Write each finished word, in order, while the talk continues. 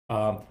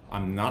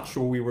I'm not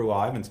sure we were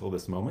live until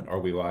this moment. Are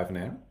we live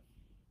now?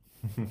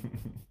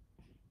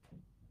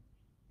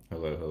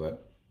 Hello, hello.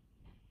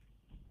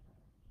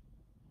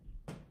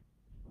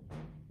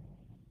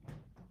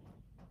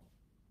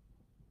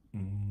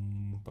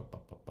 Ba, ba,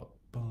 ba, ba,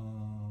 ba.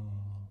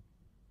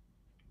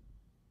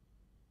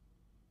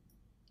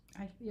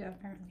 Yeah,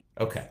 apparently.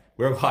 Okay,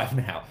 we're live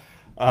now.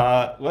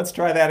 Let's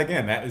try that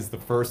again. That is the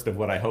first of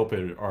what I hope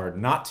are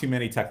not too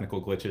many technical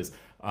glitches.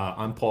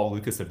 I'm Paul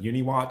Lucas of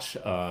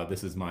UniWatch.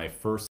 This is my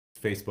first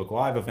Facebook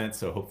Live event,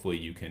 so hopefully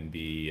you can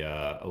be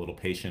a little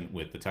patient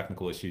with the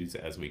technical issues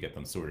as we get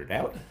them sorted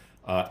out.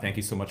 Thank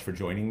you so much for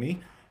joining me.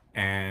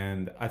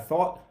 And I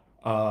thought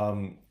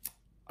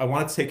I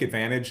wanted to take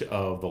advantage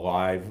of the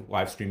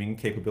live streaming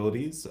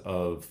capabilities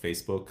of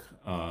Facebook,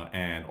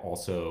 and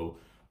also,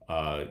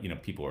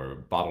 people are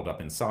bottled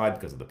up inside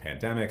because of the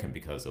pandemic and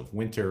because of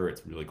winter.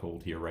 It's really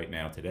cold here right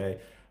now today,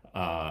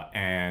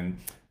 and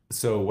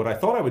so what I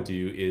thought I would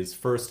do is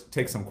first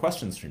take some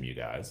questions from you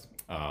guys,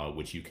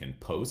 which you can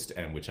post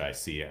and which I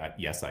see.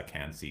 Yes, I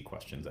can see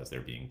questions as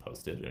they're being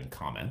posted in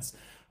comments.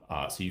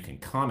 So you can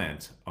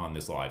comment on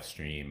this live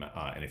stream,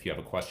 and if you have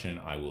a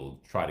question, I will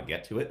try to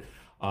get to it.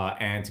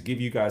 And to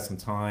give you guys some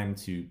time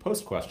to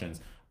post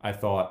questions, I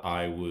thought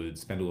I would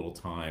spend a little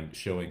time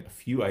showing a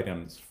few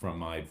items from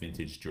my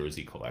vintage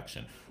jersey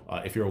collection.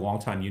 If you're a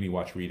longtime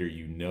UniWatch reader,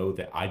 you know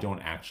that I don't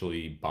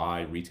actually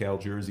buy retail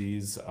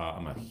jerseys.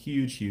 I'm a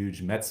huge,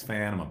 huge Mets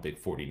fan. I'm a big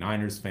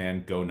 49ers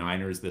fan. Go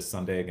Niners this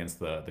Sunday against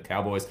the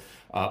Cowboys.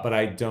 But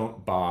I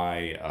don't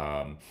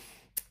buy,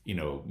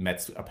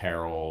 Mets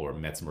apparel or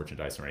Mets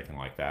merchandise or anything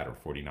like that, or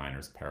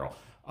 49ers apparel.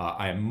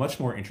 I am much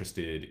more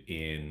interested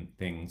in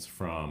things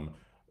from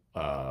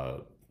uh,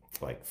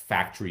 like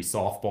factory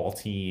softball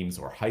teams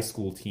or high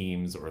school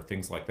teams or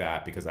things like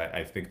that, because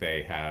I think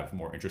they have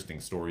more interesting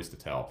stories to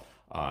tell,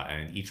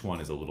 and each one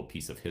is a little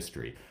piece of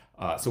history.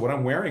 So what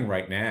I'm wearing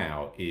right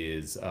now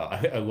is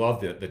I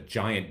love the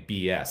giant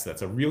BS.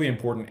 That's a really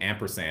important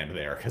ampersand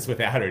there, because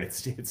without it,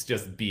 it's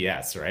just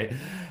BS, right?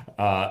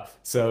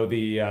 So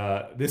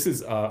the this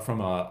is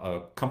from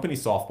a company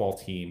softball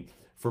team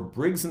for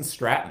Briggs and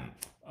Stratton,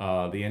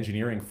 the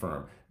engineering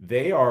firm.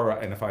 They are,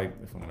 and if I'm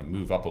going to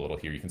move up a little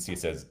here, you can see it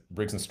says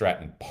Briggs and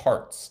Stratton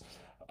Parts,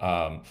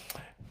 um,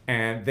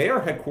 and they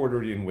are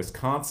headquartered in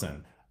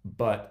Wisconsin.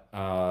 But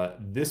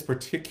this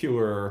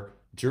particular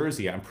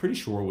jersey, I'm pretty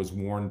sure, was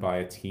worn by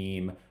a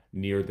team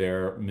near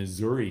their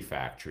Missouri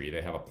factory.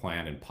 They have a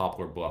plant in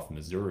Poplar Bluff,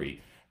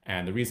 Missouri.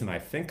 And the reason I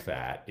think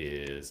that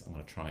is I'm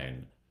going to try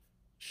and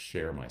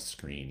share my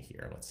screen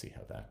here. Let's see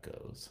how that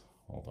goes.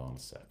 Hold on a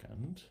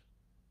second.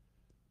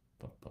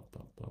 Ba, ba, ba,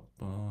 ba,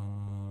 ba.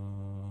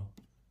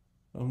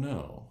 Oh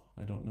no,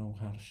 I don't know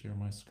how to share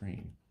my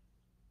screen.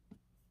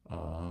 I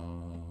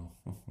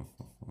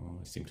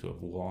seem to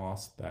have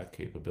lost that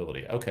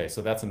capability. Okay,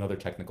 so that's another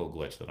technical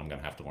glitch that I'm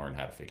going to have to learn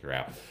how to figure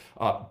out.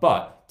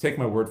 But take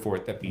my word for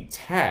it that the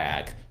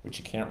tag, which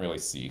you can't really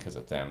see because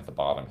it's down at the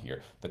bottom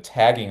here, the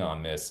tagging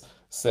on this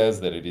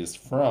says that it is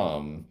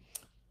from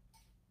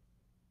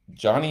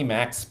Johnny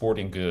Mack's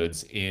Sporting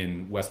Goods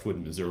in Westwood,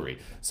 Missouri.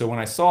 So when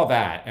I saw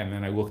that, and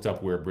then I looked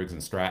up where Briggs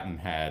and Stratton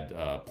had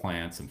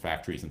plants and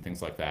factories and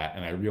things like that,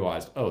 and I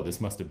realized, oh,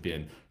 this must have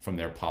been from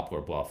their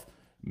Poplar Bluff,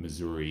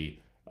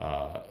 Missouri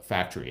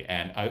factory.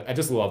 And I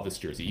just love this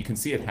jersey. You can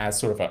see it has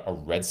sort of a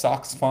Red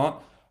Sox font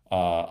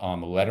on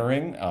the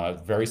lettering,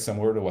 very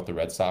similar to what the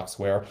Red Sox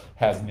wear.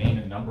 Has name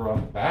and number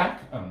on the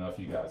back. I don't know if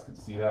you guys can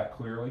see that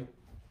clearly.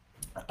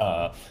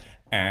 Uh,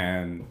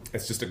 and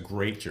it's just a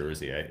great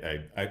jersey.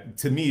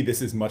 To me, this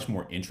is much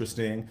more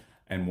interesting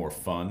and more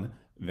fun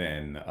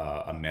than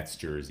a Mets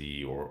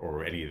jersey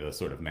or any of the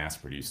sort of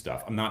mass-produced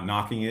stuff. I'm not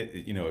knocking it.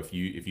 If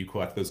you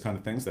collect those kind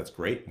of things, that's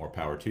great. More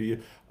power to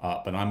you.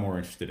 But I'm more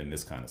interested in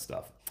this kind of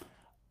stuff.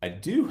 I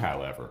do,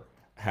 however,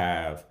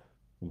 have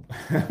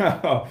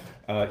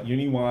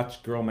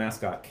UniWatch girl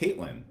mascot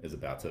Caitlin is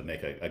about to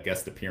make a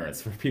guest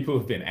appearance for people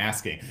who've been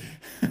asking.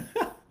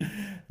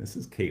 This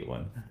is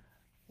Caitlin,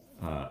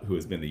 who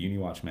has been the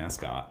UniWatch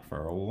mascot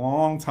for a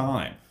long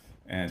time.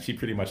 And she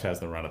pretty much has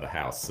the run of the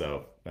house.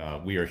 So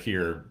we are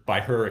here by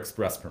her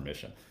express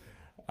permission.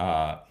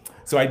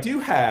 So I do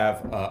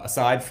have,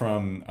 aside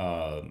from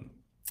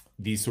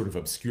these sort of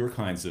obscure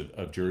kinds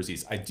of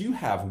jerseys, I do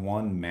have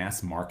one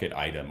mass market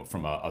item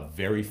from a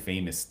very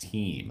famous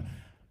team,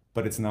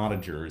 but it's not a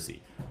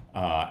jersey.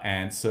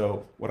 And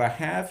so what I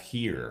have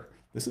here,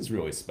 this is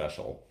really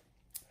special.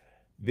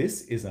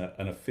 This is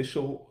an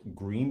official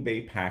Green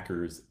Bay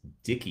Packers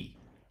Dickie.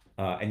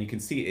 And you can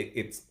see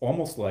it's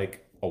almost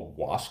like a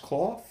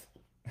washcloth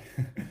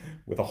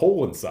with a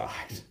hole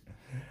inside.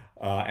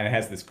 And it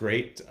has this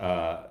great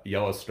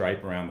yellow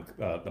stripe around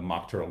the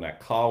mock turtleneck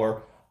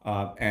collar.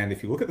 And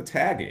if you look at the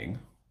tagging,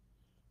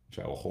 which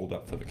I will hold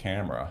up for the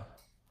camera,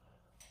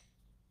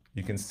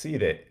 you can see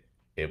that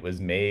it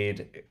was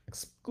made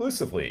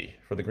exclusively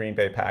for the Green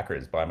Bay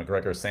Packers by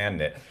McGregor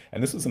Sandknit.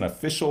 And this was an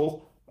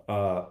official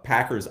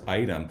Packers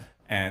item.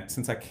 And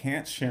since I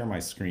can't share my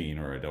screen,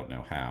 or I don't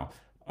know how,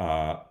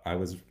 I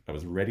was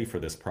ready for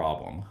this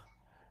problem.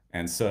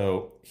 And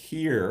so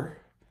here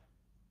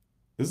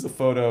This is a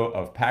photo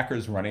of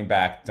Packers running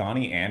back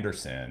Donnie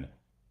Anderson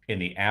in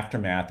the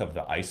aftermath of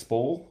the Ice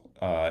Bowl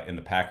in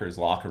the Packers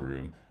locker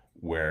room,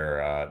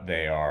 where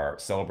they are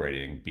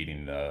celebrating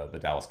beating the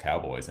Dallas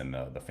Cowboys in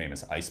the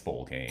famous Ice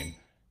Bowl game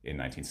in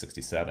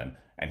 1967.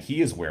 And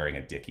he is wearing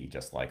a Dickie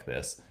just like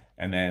this.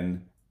 And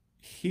then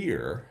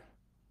here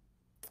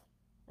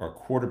are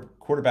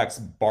quarterbacks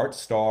Bart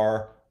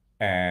Starr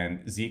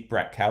and Zeke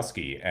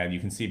Bratkowski. And you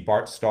can see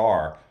Bart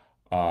Starr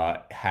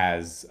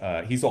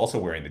he's also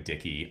wearing the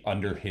Dickie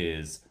under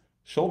his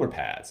shoulder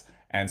pads.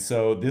 And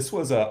so this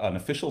was an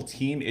official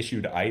team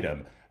issued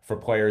item for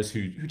players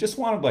who just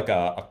wanted like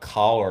a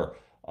collar,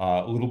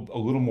 a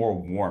little more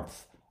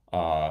warmth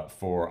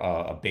for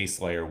a base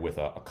layer with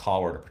a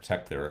collar to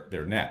protect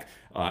their neck.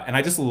 And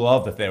I just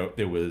love that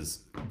there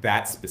was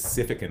that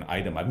specific an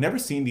item. I've never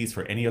seen these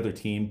for any other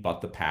team but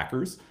the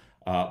Packers,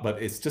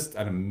 but it's just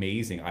an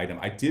amazing item.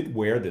 I did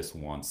wear this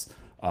once.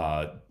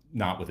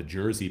 Not with a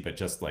jersey, but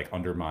just like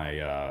under my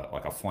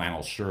like a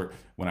flannel shirt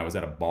when I was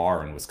at a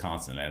bar in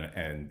Wisconsin,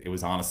 and it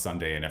was on a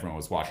Sunday, and everyone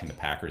was watching the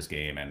Packers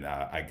game, and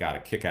I got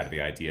a kick out of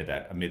the idea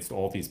that amidst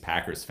all these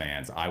Packers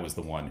fans, I was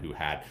the one who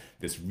had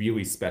this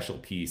really special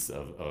piece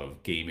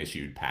of game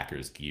issued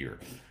Packers gear.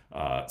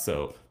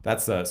 So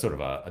that's sort of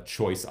a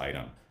choice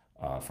item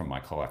from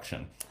my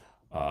collection.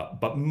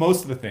 But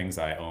most of the things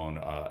I own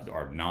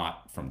are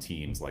not from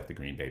teams like the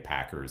Green Bay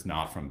Packers,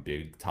 not from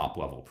big top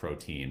level pro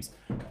teams.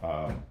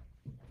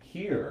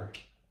 Here,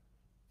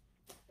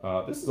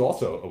 this is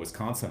also a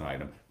Wisconsin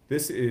item.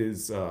 This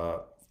is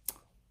a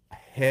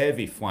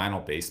heavy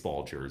flannel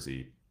baseball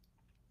jersey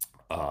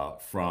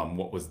from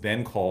what was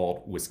then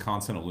called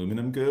Wisconsin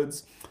Aluminum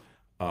Goods.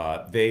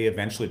 They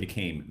eventually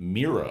became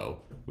Miro,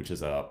 which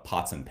is a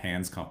pots and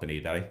pans company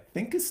that I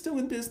think is still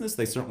in business.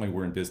 They certainly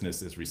were in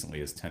business as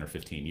recently as 10 or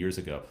 15 years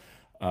ago.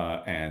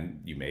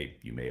 And you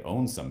may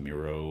own some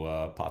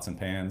Miro pots and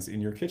pans in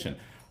your kitchen.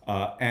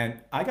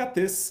 And I got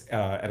this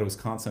at a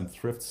Wisconsin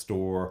thrift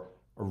store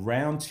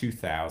around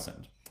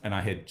 2000. And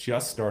I had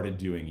just started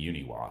doing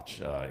UniWatch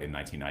in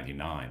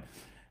 1999.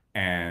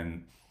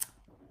 And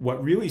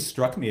what really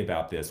struck me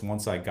about this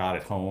once I got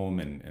it home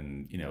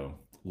and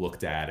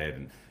looked at it,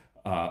 and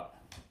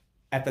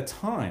at the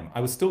time I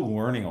was still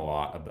learning a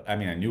lot. I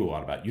knew a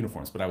lot about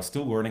uniforms, but I was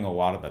still learning a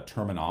lot of the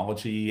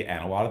terminology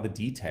and a lot of the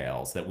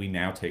details that we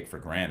now take for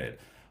granted.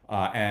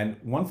 And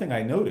one thing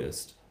I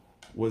noticed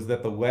was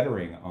that the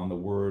lettering on the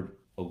word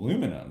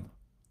aluminum,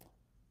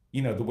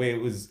 the way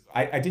it was,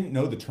 I didn't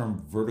know the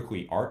term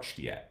vertically arched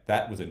yet.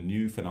 That was a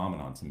new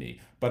phenomenon to me.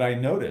 But I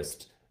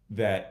noticed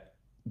that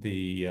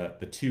the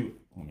two,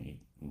 let me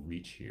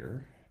reach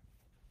here,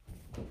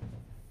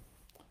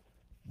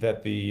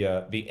 that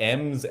the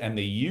M's and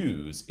the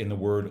U's in the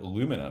word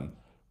aluminum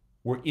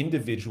were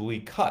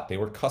individually cut. They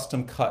were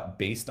custom cut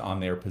based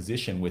on their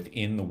position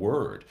within the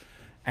word.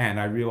 And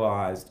I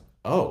realized,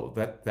 oh,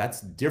 that's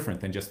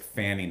different than just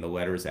fanning the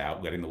letters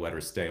out, letting the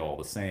letters stay all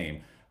the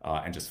same,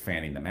 and just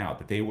fanning them out.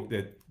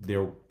 That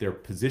their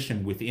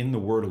position within the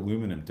word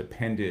aluminum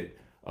depended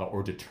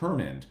or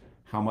determined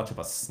how much of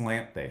a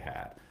slant they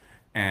had,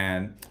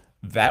 and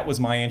that was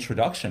my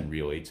introduction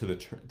really to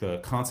the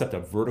concept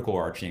of vertical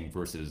arching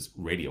versus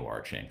radial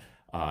arching.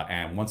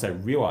 And once I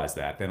realized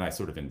that, then I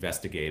sort of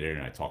investigated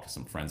and I talked to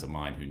some friends of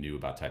mine who knew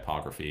about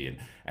typography,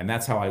 and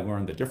that's how I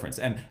learned the difference.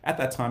 And at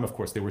that time, of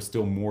course, there were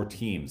still more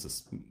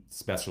teams,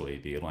 especially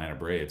the Atlanta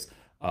Braves,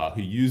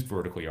 who used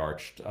vertically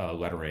arched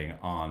lettering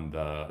on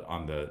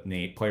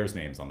the players'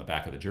 names on the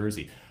back of the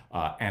jersey.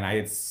 And I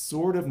had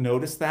sort of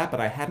noticed that, but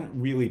I hadn't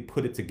really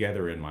put it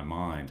together in my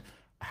mind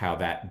how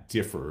that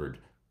differed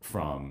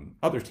from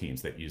other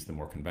teams that use the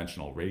more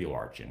conventional radial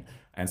arching.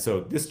 And so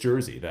this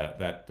jersey,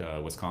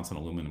 that Wisconsin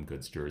Aluminum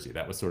Goods jersey,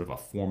 that was sort of a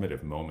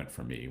formative moment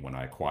for me when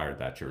I acquired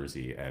that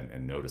jersey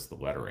and noticed the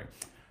lettering.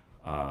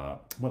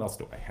 What else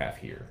do I have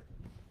here?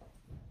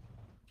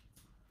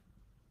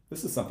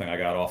 This is something I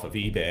got off of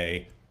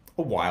eBay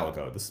a while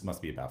ago. This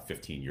must be about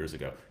 15 years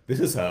ago.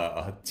 This is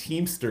a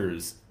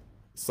Teamsters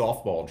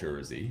softball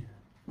jersey.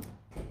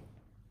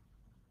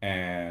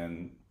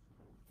 And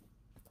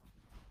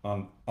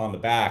on the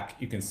back,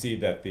 you can see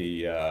that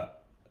the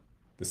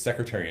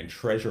secretary and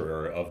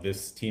treasurer of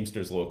this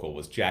Teamsters local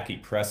was Jackie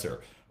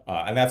Presser.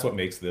 And that's what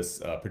makes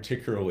this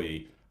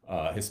particularly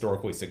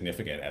historically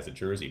significant as a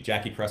jersey.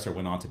 Jackie Presser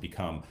went on to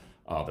become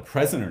the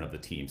president of the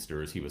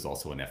Teamsters. He was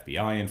also an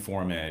FBI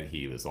informant.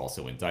 He was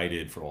also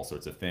indicted for all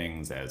sorts of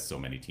things, as so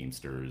many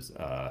Teamsters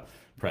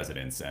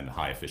presidents and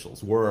high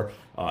officials were.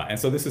 And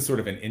so this is sort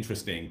of an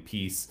interesting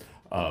piece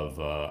of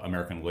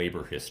American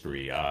labor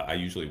history. I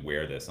usually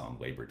wear this on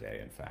Labor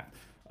Day, in fact,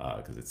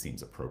 because it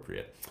seems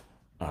appropriate.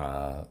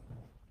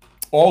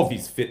 All of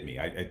these fit me.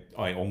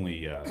 I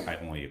only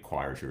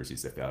acquire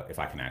jerseys if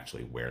I can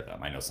actually wear them.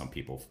 I know some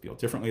people feel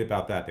differently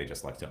about that. They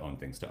just like to own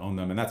things to own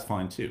them, and that's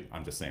fine too.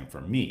 I'm just saying,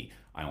 for me,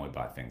 I only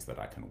buy things that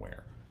I can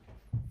wear.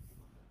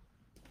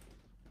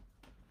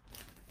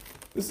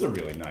 This is a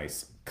really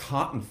nice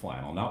cotton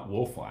flannel, not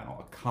wool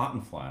flannel, a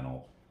cotton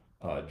flannel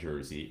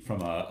jersey from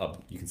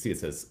you can see it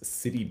says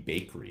City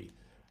Bakery,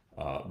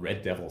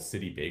 Red Devil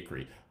City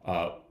Bakery.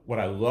 What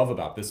I love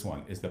about this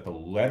one is that the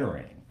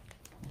lettering,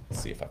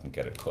 let's see if I can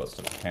get it close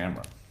to the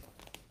camera.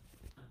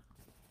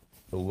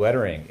 The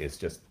lettering is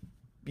just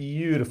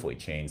beautifully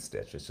chain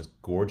stitched. It's just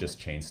gorgeous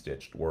chain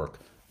stitched work.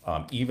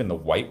 Even the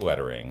white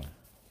lettering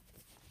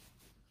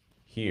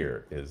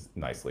here is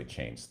nicely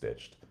chain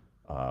stitched.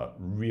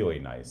 Really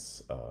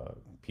nice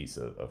piece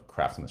of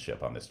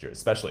craftsmanship on this jersey,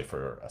 especially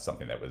for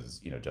something that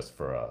was, just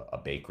for a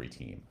bakery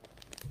team.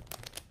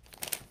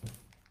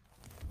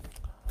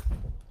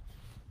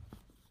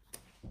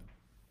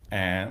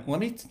 And let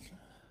me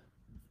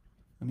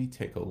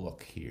take a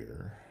look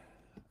here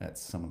at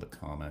some of the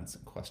comments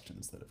and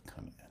questions that have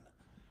come in.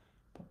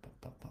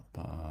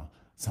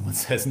 Someone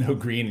says no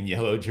green and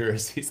yellow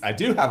jerseys. I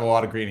do have a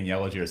lot of green and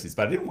yellow jerseys,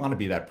 but I didn't want to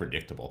be that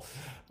predictable.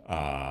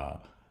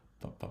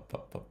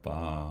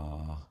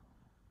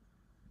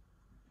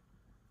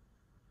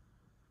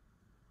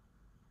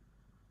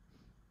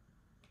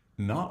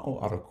 Not a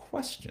lot of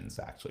questions,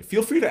 actually.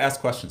 Feel free to ask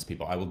questions,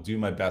 people. I will do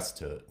my best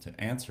to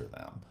answer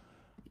them.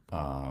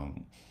 I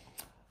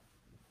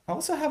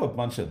also have a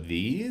bunch of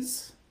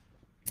these.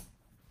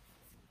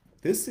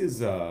 This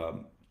is a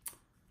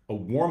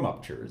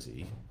warm-up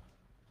jersey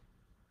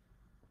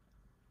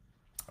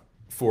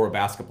for a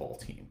basketball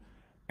team.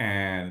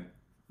 And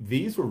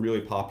these were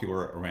really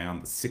popular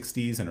around the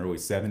 60s and early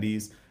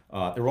 70s.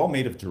 They're all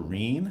made of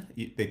Doreen.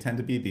 They tend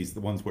to be the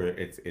ones where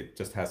it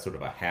just has sort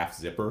of a half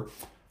zipper.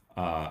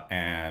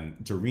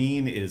 And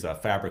Doreen is a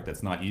fabric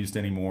that's not used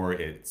anymore.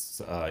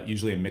 It's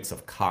usually a mix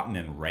of cotton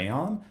and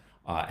rayon.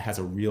 It has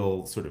a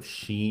real sort of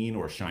sheen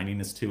or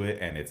shininess to it,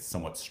 and it's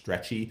somewhat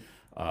stretchy.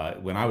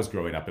 When I was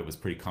growing up, it was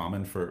pretty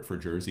common for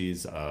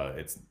jerseys.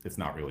 It's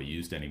not really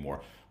used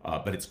anymore,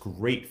 but it's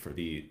great for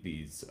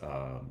these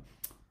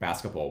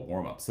basketball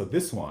warm-ups. So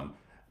this one,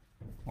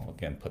 I'll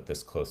again put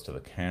this close to the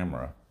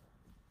camera.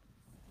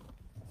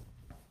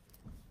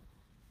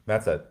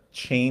 That's a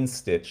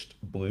chain-stitched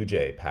Blue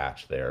Jay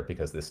patch there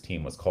because this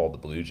team was called the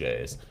Blue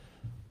Jays.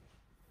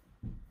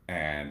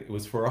 And it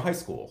was for a high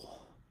school,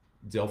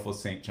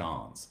 Delphos St.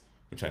 John's,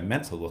 which I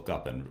meant to look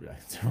up and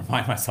to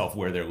remind myself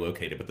where they're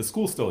located. But the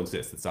school still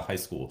exists. It's a high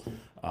school,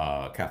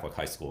 Catholic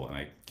high school, and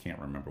I can't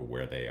remember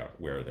where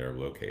they're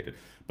located.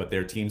 But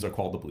their teams are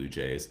called the Blue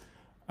Jays.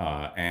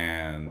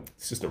 And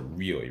it's just a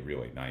really,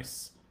 really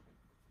nice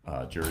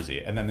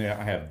jersey. And then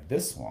I have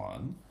this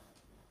one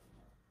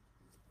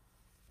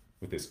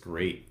with this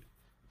great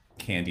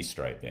candy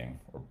striping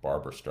or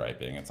barber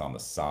striping. It's on the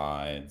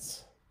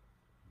sides.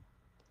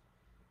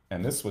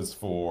 And this was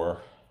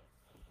for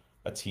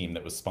a team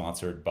that was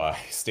sponsored by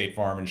State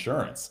Farm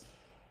Insurance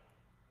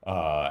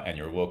and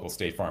your local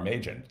State Farm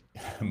agent,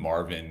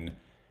 Marvin.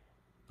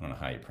 I don't know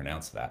how you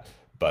pronounce that,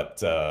 but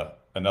to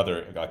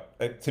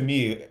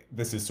me,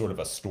 this is sort of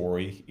a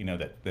story,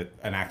 that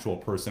an actual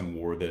person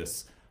wore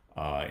this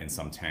in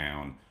some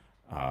town.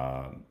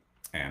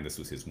 And this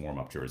was his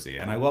warm-up jersey,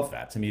 and I love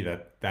that. To me,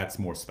 that's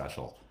more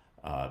special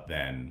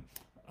than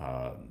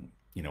a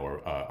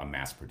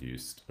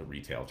mass-produced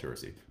retail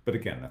jersey. But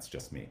again, that's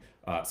just me.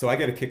 So I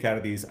get a kick out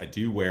of these. I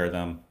do wear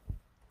them,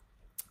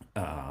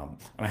 and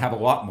I have a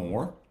lot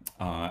more.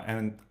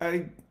 And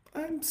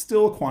I'm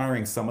still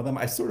acquiring some of them.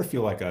 I sort of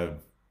feel like I've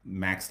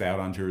maxed out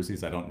on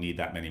jerseys. I don't need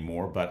that many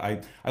more, but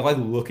I like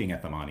looking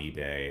at them on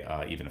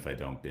eBay, even if I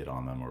don't bid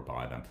on them or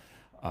buy them.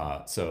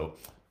 So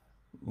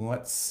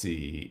let's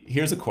see.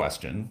 Here's a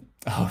question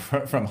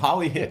from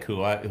Holly Hick,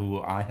 who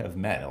I have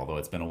met, although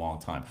it's been a long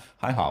time.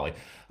 Hi, Holly.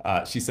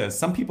 She says,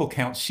 some people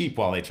count sheep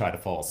while they try to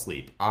fall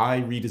asleep.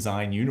 I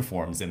redesign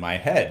uniforms in my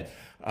head.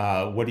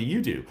 What do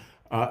you do?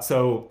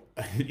 So,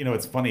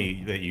 it's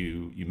funny that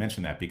you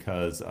mentioned that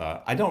because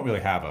I don't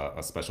really have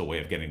a special way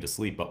of getting to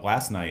sleep. But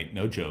last night,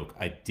 no joke,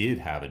 I did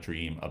have a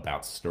dream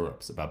about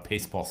stirrups, about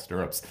baseball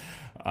stirrups.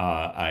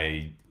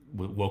 I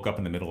woke up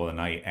in the middle of the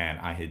night and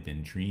I had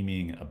been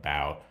dreaming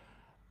about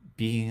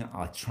being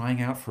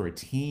trying out for a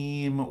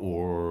team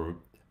or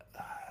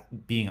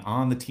being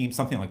on the team,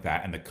 something like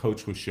that. And the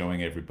coach was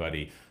showing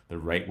everybody the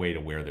right way to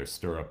wear their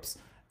stirrups.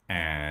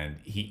 And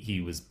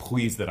he was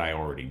pleased that I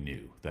already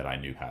knew that I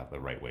knew how the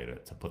right way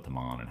to put them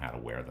on and how to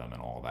wear them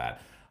and all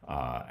that.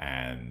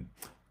 And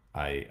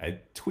I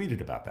tweeted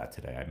about that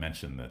today. I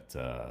mentioned that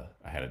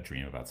I had a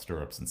dream about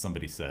stirrups, and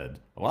somebody said,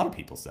 a lot of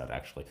people said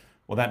actually,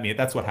 well,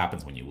 that's what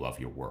happens when you love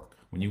your work.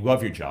 When you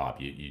love your job,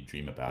 you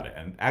dream about it.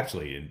 And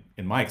actually,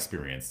 in my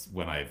experience,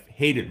 when I've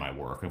hated my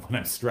work and when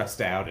I'm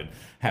stressed out and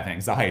have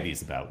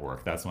anxieties about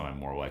work, that's when I'm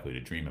more likely to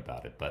dream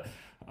about it. But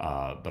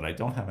I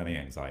don't have any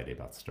anxiety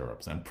about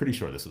stirrups. I'm pretty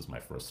sure this was my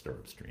first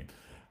stirrups dream.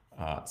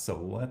 So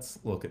let's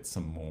look at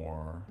some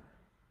more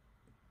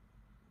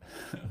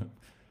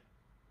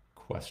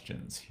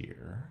questions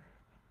here.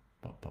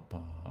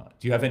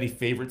 Do you have any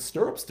favorite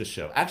stirrups to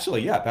show?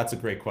 Actually, yeah, that's a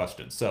great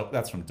question. So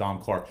that's from Dom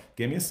Clark.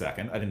 Give me a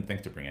second. I didn't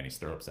think to bring any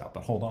stirrups out,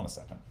 but hold on a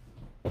second.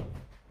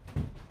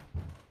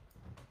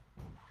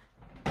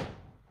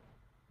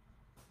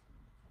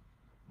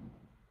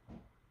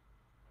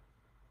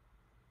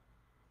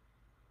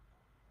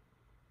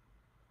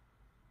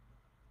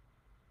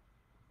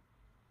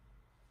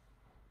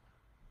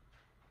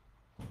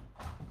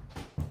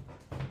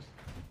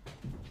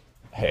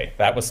 Hey,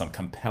 that was some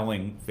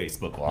compelling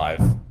Facebook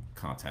Live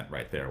content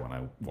right there when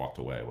I walked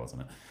away,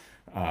 wasn't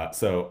it?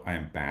 So I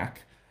am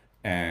back,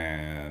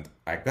 and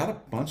I got a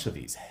bunch of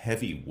these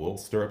heavy wool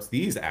stirrups.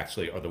 These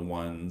actually are the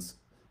ones.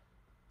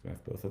 Do I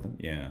have both of them?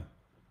 Yeah.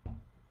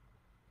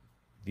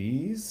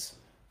 These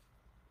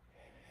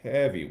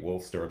heavy wool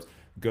stirrups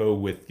go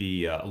with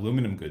the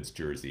aluminum goods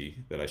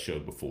jersey that I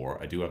showed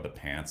before. I do have the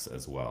pants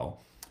as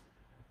well.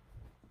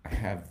 I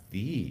have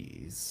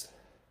these,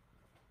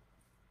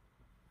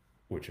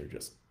 which are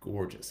just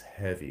gorgeous,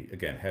 heavy,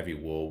 again, heavy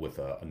wool with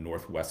a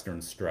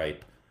northwestern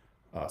stripe,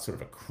 sort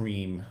of a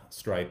cream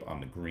stripe on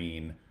the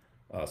green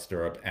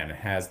stirrup, and it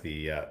has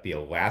the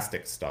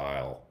elastic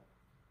style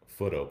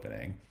foot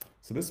opening.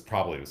 So this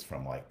probably was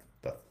from like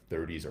the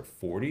 30s or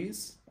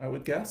 40s, I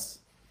would guess.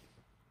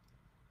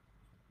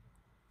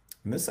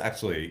 And this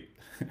actually,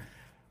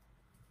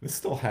 this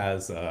still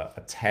has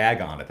a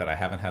tag on it that I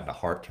haven't had the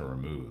heart to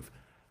remove.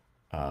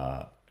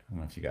 I don't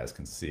know if you guys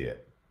can see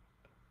it.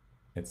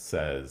 It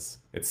says,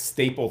 it's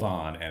stapled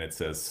on and it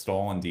says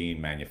Stahl and Dean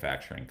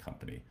Manufacturing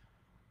Company,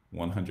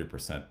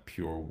 100%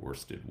 pure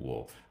worsted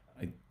wool.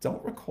 I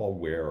don't recall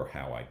where or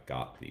how I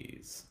got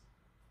these.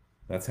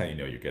 That's how you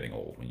know you're getting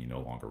old, when you no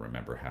longer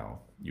remember how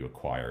you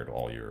acquired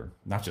all your,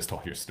 not just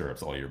all your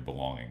stirrups, all your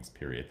belongings,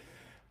 period.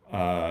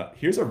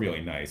 Here's a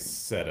really nice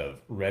set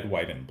of red,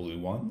 white, and blue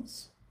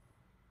ones.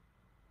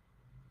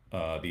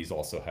 These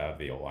also have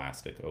the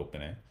elastic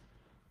opening.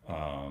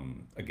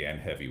 Again,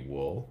 heavy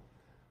wool.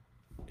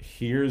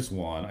 Here's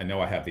one. I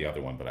know I have the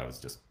other one, but I was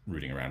just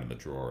rooting around in the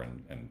drawer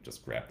and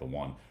just grabbed the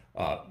one.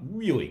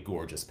 Really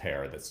gorgeous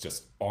pair that's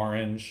just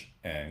orange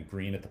and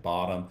green at the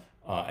bottom.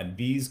 And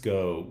these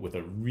go with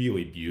a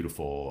really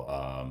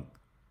beautiful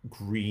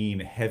green,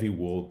 heavy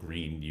wool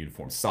green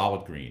uniform,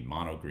 solid green,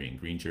 mono green,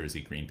 green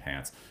jersey, green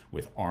pants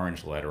with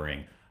orange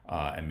lettering.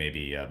 And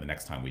maybe the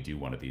next time we do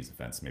one of these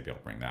events, maybe I'll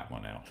bring that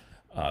one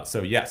out.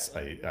 So yes,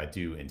 I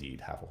do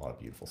indeed have a lot of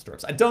beautiful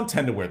stirrups. I don't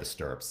tend to wear the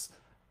stirrups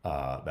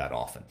that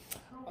often.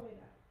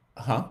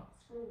 Huh?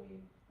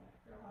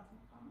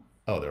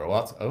 Oh, there are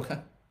lots. Okay.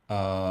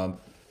 Um,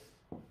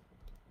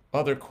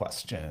 Other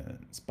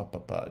questions.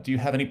 Do you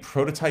have any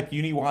prototype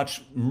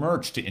UniWatch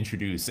merch to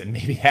introduce and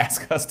maybe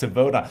ask us to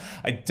vote on?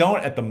 I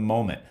don't at the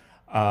moment.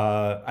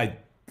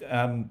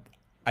 Um,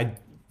 I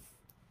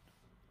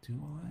do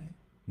I?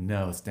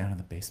 No, it's down in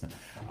the basement.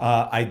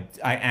 I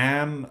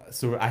am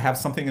so I have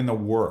something in the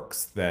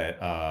works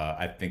that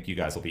I think you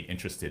guys will be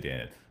interested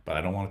in, but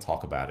I don't want to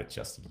talk about it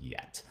just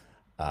yet.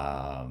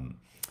 Um,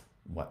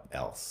 what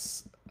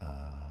else?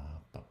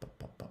 Ba, ba,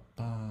 ba, ba,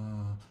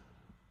 ba.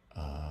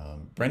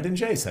 Brendan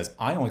J says,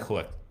 I only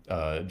collect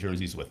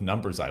jerseys with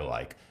numbers I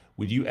like.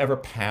 Would you ever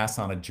pass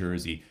on a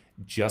jersey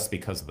just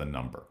because of the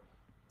number?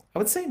 I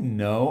would say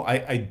no.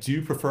 I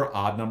do prefer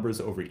odd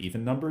numbers over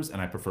even numbers,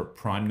 and I prefer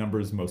prime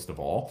numbers most of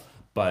all.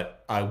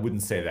 But I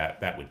wouldn't say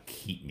that that would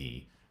keep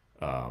me.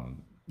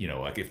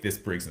 Like if this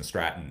Briggs and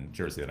Stratton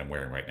jersey that I'm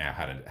wearing right now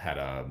had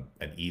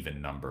an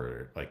even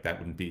number, like that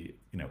wouldn't be,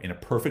 in a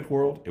perfect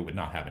world, it would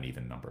not have an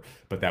even number,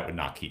 but that would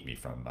not keep me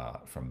from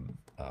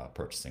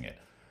purchasing it.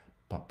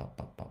 Ba, ba,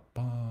 ba, ba,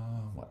 ba.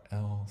 What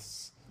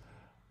else?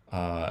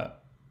 Uh,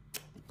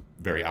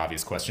 Very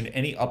obvious question.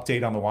 Any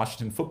update on the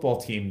Washington football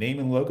team name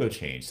and logo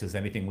change? Has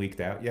anything leaked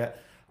out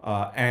yet?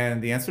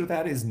 And the answer to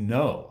that is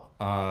no.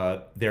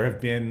 There have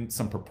been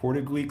some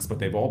purported leaks, but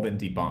they've all been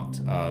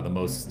debunked.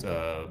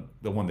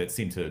 The one that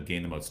seemed to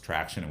gain the most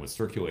traction and was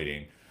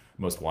circulating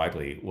most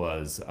widely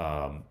was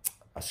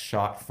a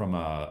shot from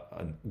a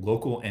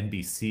local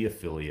NBC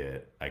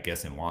affiliate, I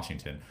guess in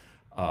Washington,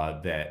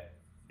 that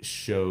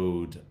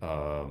showed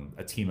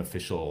a team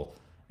official.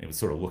 It was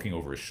sort of looking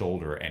over his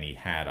shoulder, and he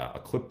had a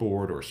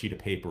clipboard or a sheet of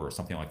paper or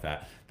something like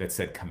that that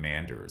said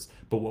Commanders.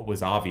 But what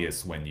was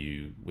obvious when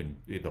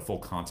the full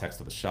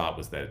context of the shot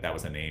was that that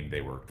was a name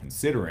they were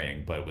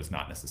considering, but it was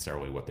not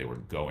necessarily what they were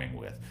going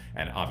with.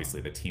 And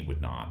obviously, the team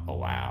would not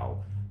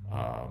allow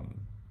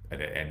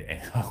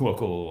a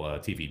local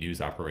TV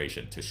news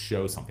operation to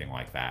show something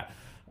like that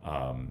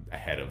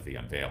ahead of the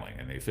unveiling.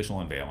 And the official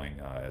unveiling,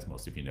 as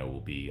most of you know,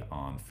 will be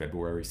on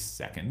February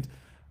 2nd.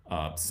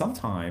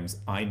 Sometimes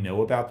I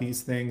know about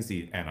these things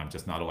and I'm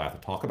just not allowed to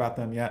talk about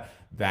them yet.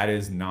 That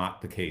is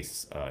not the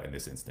case in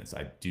this instance.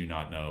 I do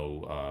not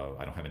know.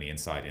 I don't have any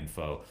inside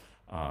info.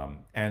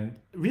 And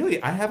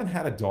really, I haven't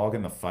had a dog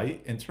in the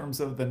fight in terms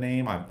of the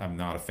name. I'm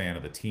not a fan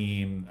of the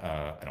team.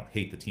 I don't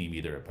hate the team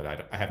either, but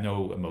I have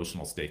no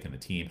emotional stake in the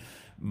team.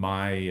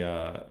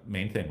 My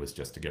main thing was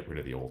just to get rid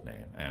of the old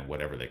name, and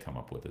whatever they come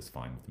up with is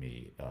fine with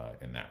me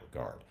in that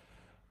regard.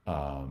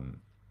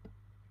 Um,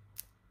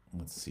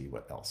 let's see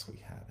what else we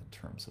have in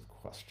terms of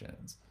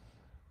questions.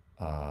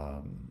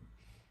 Um,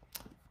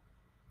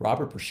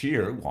 Robert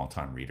Brashear,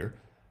 longtime reader,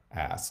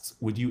 asks,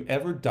 would you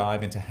ever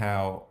dive into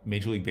how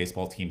Major League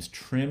Baseball teams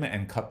trim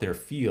and cut their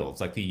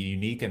fields, like the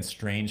unique and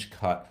strange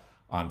cut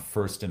on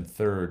first and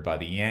third by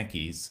the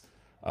Yankees,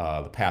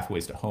 the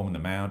pathways to home and the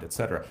mound,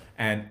 etc.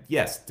 And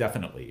yes,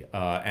 definitely.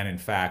 And in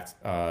fact,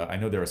 I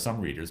know there are some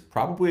readers,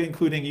 probably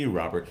including you,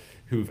 Robert,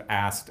 who've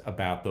asked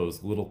about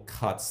those little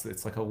cuts.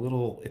 It's like a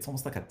little, it's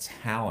almost like a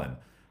talon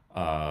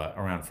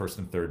around first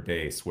and third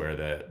base where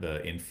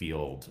the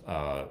infield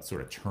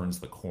sort of turns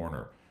the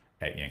corner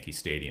at Yankee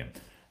Stadium.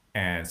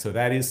 And so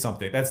that is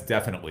something that's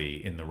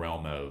definitely in the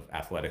realm of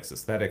athletics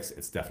aesthetics.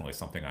 It's definitely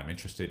something I'm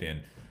interested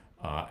in.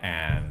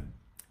 And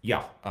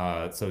yeah,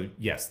 so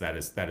yes, that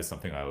is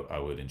something I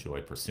would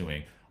enjoy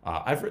pursuing.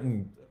 I've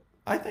written,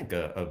 I think,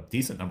 a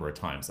decent number of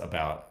times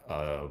about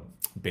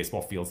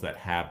baseball fields that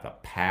have the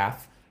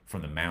path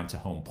from the mound to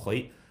home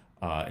plate.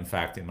 In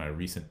fact, in my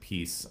recent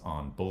piece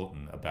on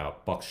Bulletin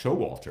about Buck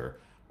Showalter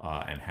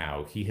and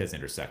how he has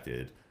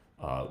intersected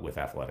with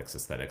athletics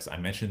aesthetics, I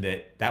mentioned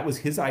that that was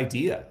his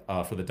idea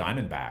for the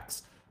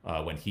Diamondbacks.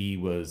 When he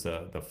was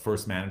the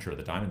first manager of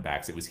the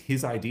Diamondbacks, it was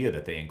his idea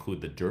that they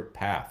include the dirt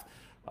path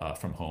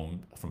from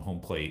home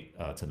plate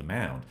to the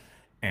mound.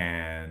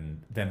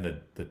 And then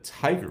the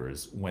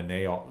Tigers, when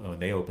they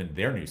opened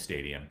their new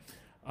stadium,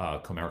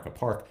 Comerica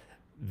Park,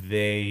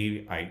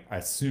 I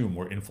assume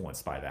were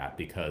influenced by that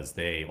because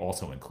they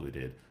also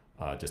included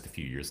just a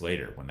few years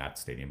later when that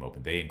stadium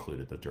opened, they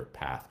included the dirt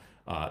path.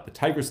 The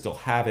Tigers still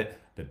have it.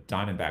 The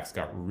Diamondbacks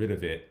got rid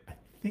of it, I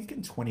think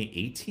in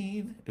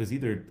 2018.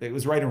 It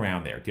was right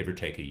around there, give or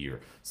take a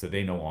year. So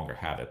they no longer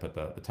have it, but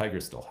the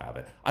Tigers still have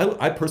it.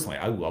 I personally,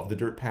 I love the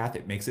dirt path.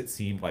 It makes it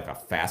seem like a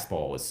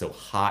fastball is so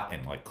hot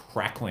and like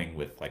crackling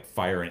with like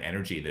fire and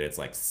energy that it's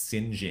like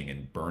singeing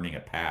and burning a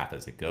path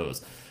as it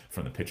goes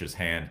from the pitcher's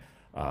hand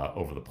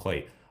over the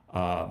plate.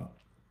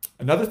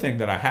 Another thing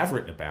that I have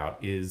written about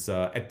is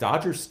at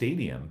Dodger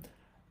Stadium,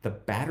 the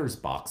batter's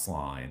box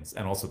lines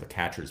and also the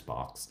catcher's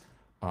box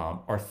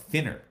are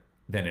thinner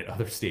than at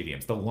other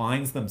stadiums. The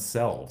lines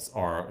themselves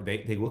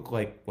they look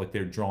like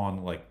they're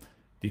drawn like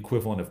the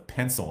equivalent of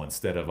pencil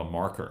instead of a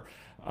marker.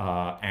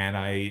 And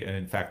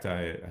in fact,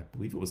 I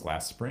believe it was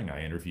last spring,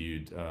 I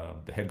interviewed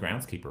the head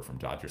groundskeeper from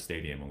Dodger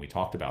Stadium, and we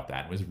talked about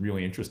that. It was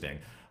really interesting.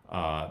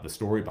 The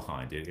story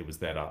behind it. It was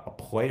that a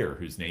player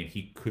whose name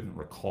he couldn't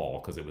recall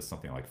because it was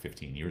something like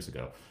 15 years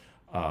ago,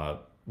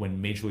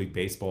 when Major League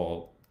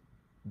Baseball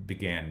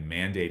began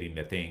mandating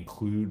that they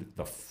include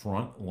the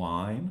front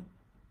line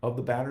of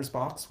the batter's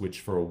box, which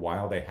for a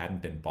while they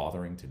hadn't been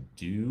bothering to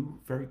do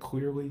very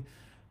clearly,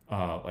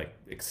 like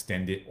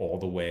extend it all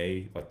the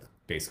way, like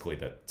basically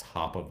the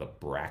top of the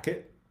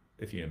bracket.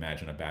 If you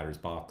imagine a batter's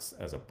box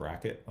as a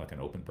bracket, like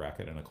an open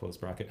bracket and a closed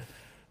bracket,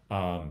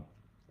 um,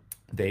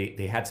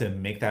 they had to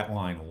make that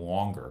line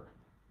longer,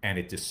 and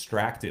it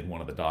distracted one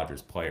of the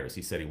Dodgers players.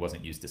 He said he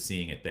wasn't used to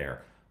seeing it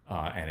there,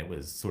 and it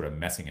was sort of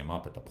messing him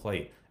up at the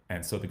plate.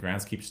 And so the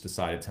groundskeepers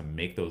decided to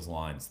make those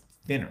lines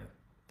thinner.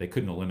 They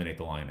couldn't eliminate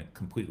the line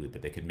completely,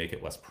 but they could make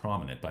it less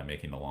prominent by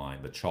making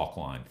the chalk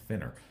line,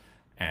 thinner.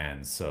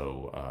 And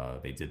so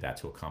they did that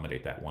to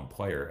accommodate that one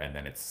player, and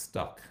then it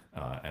stuck.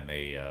 And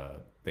they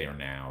are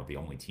now the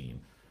only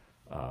team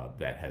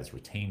that has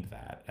retained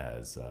that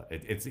as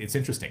it's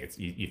interesting.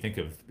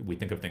 We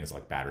think of things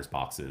like batters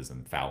boxes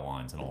and foul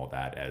lines and all of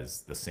that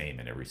as the same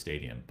in every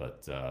stadium,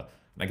 but and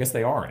I guess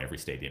they are in every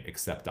stadium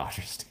except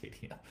Dodger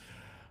Stadium.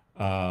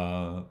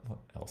 What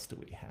else do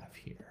we have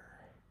here?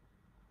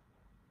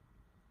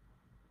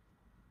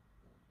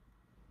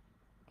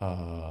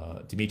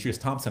 Demetrius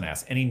Thompson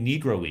asks, any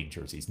Negro League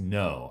jerseys?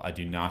 No, I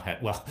do not have.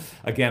 Well,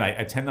 again,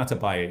 I tend not to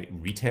buy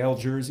retail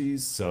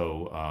jerseys,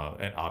 so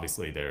and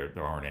obviously there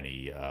aren't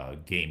any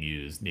game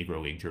used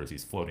Negro League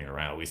jerseys floating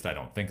around. At least I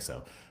don't think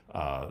so.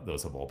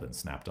 Those have all been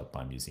snapped up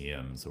by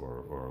museums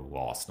or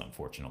lost,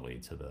 unfortunately,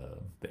 to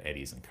the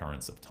eddies and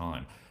currents of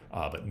time.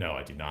 But no,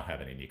 I do not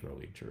have any Negro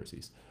League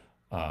jerseys.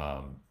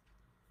 Um,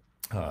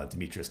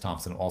 Demetrius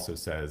Thompson also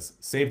says,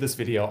 save this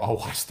video, I'll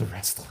watch the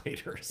rest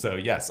later. So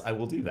yes, I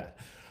will do that.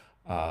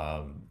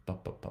 Um, ba,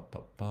 ba, ba, ba,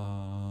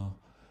 ba.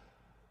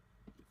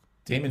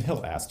 Damon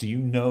Hill asked, do you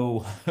know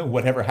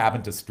whatever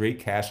happened to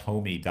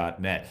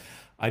straightcashhomie.net?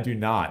 I do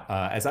not.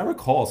 As I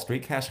recall,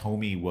 Straight Cash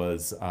Homie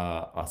was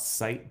a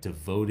site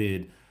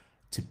devoted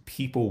to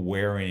people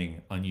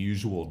wearing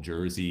unusual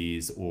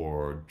jerseys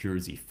or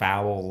jersey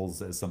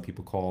fouls, as some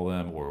people call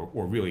them,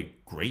 or really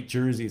great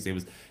jerseys.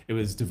 It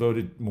was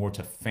devoted more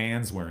to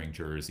fans wearing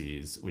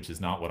jerseys, which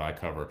is not what I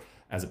cover,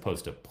 as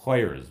opposed to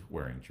players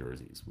wearing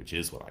jerseys, which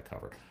is what I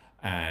cover.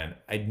 And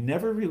I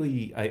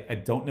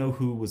don't know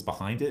who was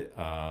behind it.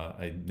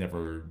 I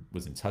never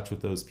was in touch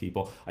with those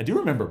people. I do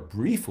remember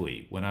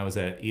briefly when I was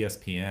at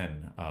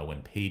ESPN,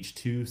 when Page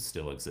Two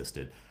still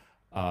existed,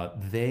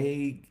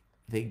 they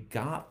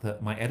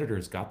got my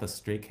editors got the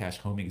Straight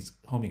Cash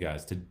homie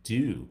guys to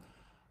do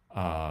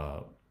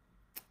uh,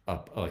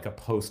 like a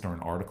post or an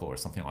article or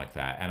something like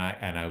that,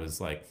 and I was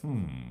like,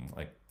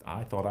 like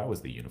I thought I was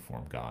the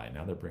uniform guy.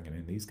 Now they're bringing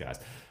in these guys,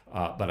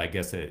 but I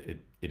guess it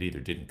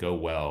either didn't go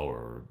well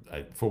or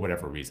for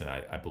whatever reason,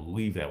 I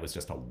believe that was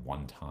just a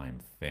one-time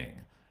thing.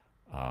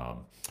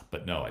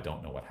 But no, I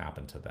don't know what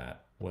happened to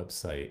that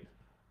website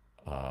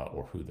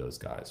or who those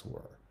guys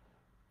were.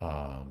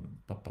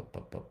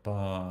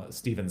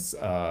 Stevens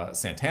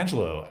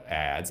Santangelo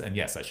adds, and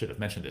yes, I should have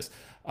mentioned this,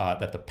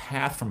 that the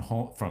path from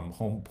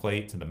home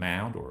plate to the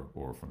mound,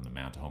 or from the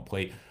mound to home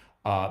plate,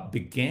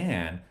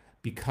 began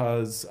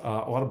because a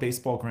lot of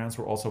baseball grounds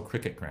were also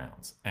cricket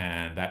grounds,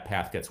 and that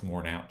path gets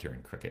worn out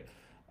during cricket,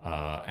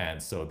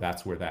 and so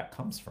that's where that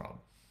comes from.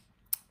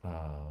 Uh,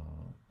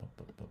 bu-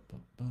 bu- bu- bu-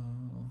 bu-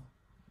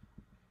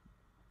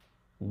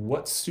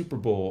 what Super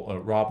Bowl,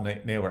 Rob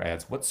Naylor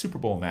adds, what Super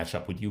Bowl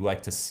matchup would you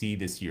like to see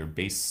this year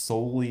based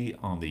solely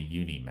on the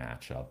uni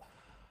matchup?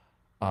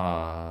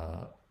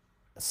 Uh,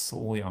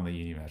 Solely on the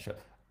uni matchup.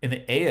 In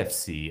the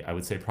AFC, I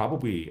would say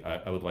probably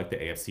I would like the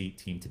AFC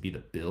team to be the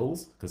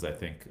Bills because I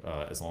think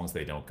as long as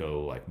they don't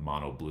go like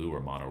mono blue or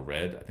mono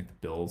red, I think the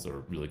Bills are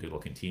a really good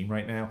looking team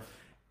right now.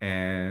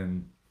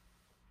 And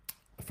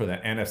for the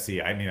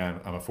NFC, I mean,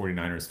 I'm a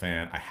 49ers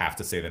fan. I have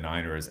to say the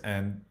Niners,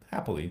 and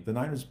happily, the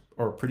Niners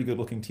are a pretty good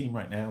looking team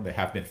right now. They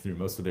have been through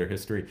most of their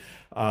history.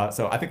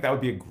 So I think that would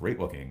be a great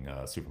looking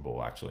Super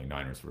Bowl, actually,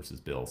 Niners versus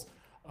Bills.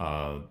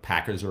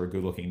 Packers are a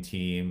good looking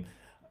team.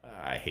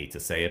 I hate to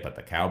say it, but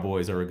the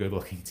Cowboys are a good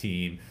looking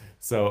team.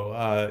 So,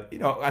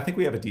 I think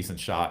we have a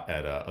decent shot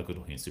at a good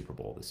looking Super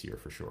Bowl this year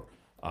for sure.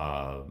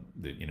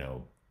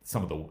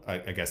 Some of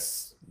I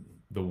guess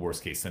the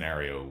worst case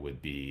scenario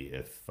would be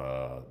if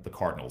the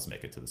Cardinals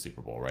make it to the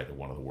Super Bowl, right? They're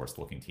one of the worst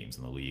looking teams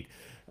in the league.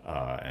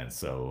 And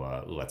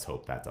so let's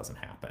hope that doesn't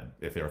happen.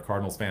 If there are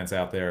Cardinals fans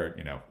out there,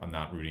 I'm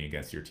not rooting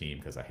against your team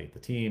because I hate the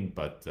team,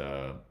 but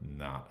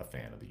not a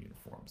fan of the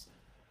uniforms.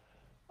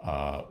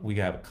 We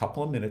have a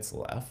couple of minutes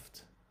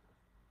left.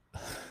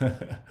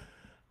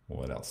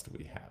 What else do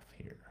we have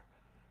here?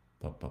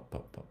 Ba, ba, ba,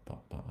 ba, ba,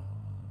 ba.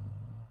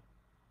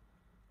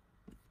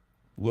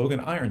 Logan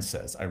Iron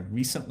says, I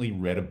recently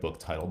read a book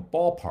titled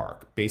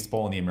Ballpark,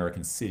 Baseball in the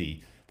American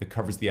City, that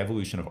covers the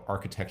evolution of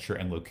architecture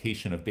and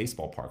location of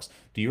baseball parks.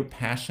 Do your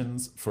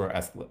passions for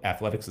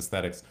athletics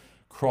aesthetics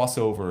cross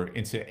over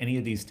into any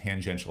of these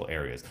tangential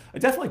areas? I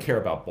definitely care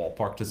about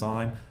ballpark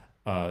design.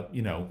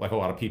 Like a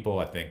lot of people,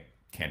 I think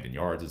Camden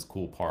Yards is a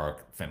cool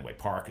park. Fenway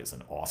Park is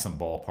an awesome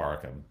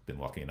ballpark. I've been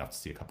lucky enough to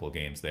see a couple of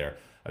games there.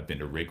 I've been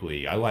to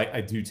Wrigley. I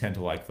do tend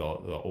to like the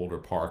older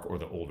park or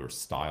the older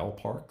style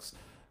parks.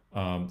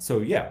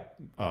 So yeah,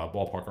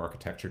 ballpark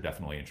architecture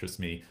definitely interests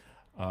me.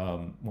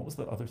 What was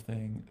the other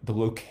thing? The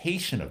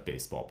location of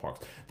baseball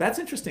parks. That's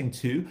interesting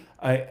too.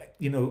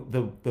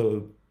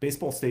 The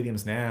baseball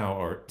stadiums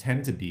now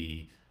tend to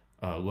be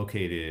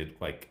located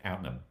like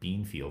out in a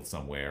bean field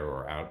somewhere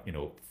or out,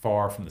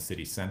 far from the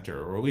city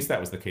center, or at least that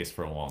was the case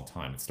for a long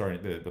time.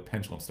 The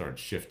pendulum started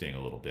shifting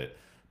a little bit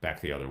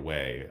back the other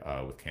way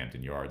with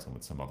Camden Yards and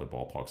with some other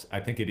ballparks. I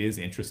think it is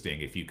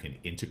interesting if you can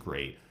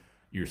integrate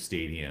your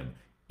stadium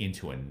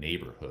into a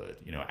neighborhood.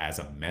 As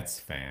a Mets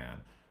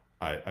fan,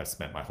 I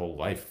spent my whole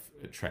life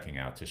trekking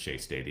out to Shea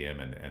Stadium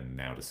and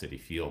now to Citi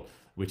Field,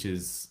 which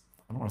is,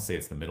 I don't want to say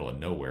it's the middle of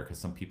nowhere because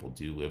some people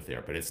do live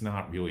there, but it's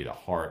not really the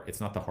heart.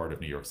 It's not the heart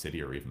of New York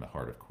City or even the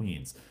heart of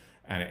Queens.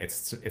 And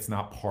it's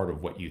not part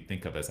of what you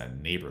think of as a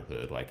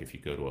neighborhood. Like if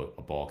you go to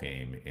a ball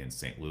game in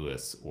St.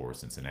 Louis or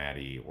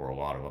Cincinnati or a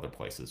lot of other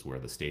places where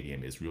the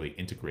stadium is really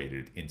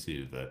integrated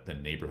into the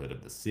neighborhood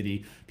of the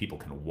city, people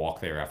can walk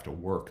there after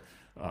work,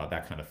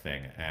 that kind of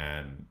thing.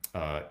 And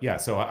yeah,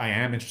 so I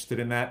am interested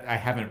in that. I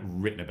haven't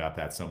written about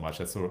that so much.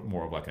 That's sort of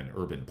more of like an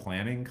urban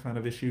planning kind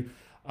of issue,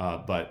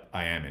 but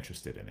I am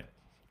interested in it.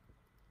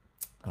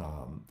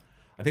 Um,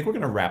 I think we're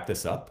going to wrap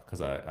this up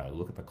because I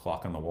look at the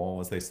clock on the wall,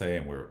 as they say,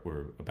 and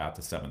we're about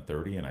to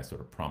 7:30, and I sort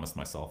of promised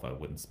myself I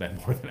wouldn't spend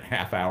more than a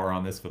half hour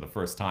on this for the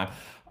first time.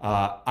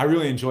 I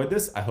really enjoyed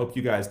this. I hope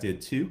you guys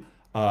did too.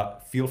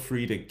 Feel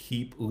free to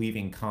keep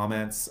leaving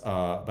comments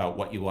about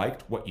what you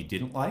liked, what you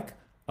didn't like,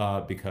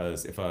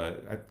 because if I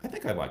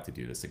think I'd like to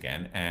do this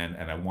again,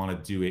 and I want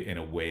to do it in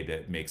a way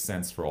that makes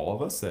sense for all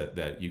of us,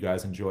 that you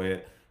guys enjoy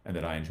it and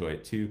that I enjoy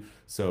it too.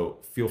 So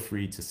feel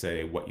free to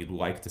say what you'd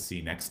like to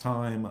see next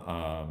time,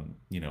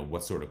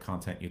 what sort of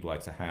content you'd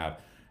like to have,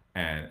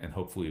 and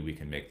hopefully we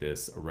can make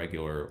this a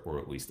regular or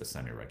at least a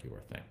semi-regular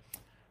thing.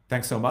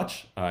 Thanks so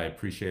much. I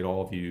appreciate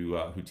all of you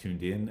who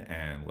tuned in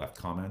and left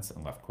comments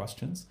and left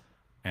questions.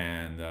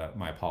 And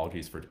my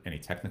apologies for any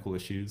technical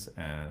issues.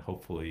 And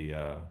hopefully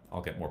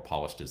I'll get more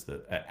polished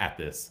at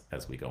this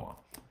as we go on.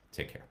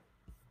 Take care.